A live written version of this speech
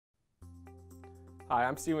Hi,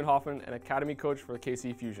 I'm Steven Hoffman, an Academy Coach for the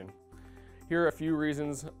KC Fusion. Here are a few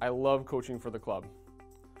reasons I love coaching for the club.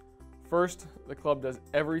 First, the club does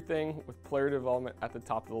everything with player development at the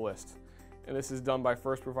top of the list. And this is done by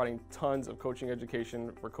first providing tons of coaching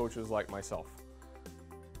education for coaches like myself.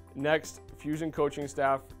 Next, Fusion coaching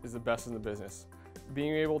staff is the best in the business.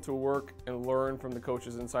 Being able to work and learn from the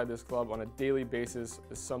coaches inside this club on a daily basis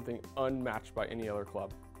is something unmatched by any other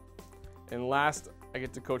club. And last, I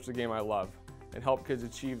get to coach the game I love and help kids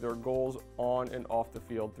achieve their goals on and off the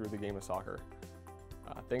field through the game of soccer.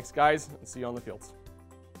 Thanks guys, and see you on the fields.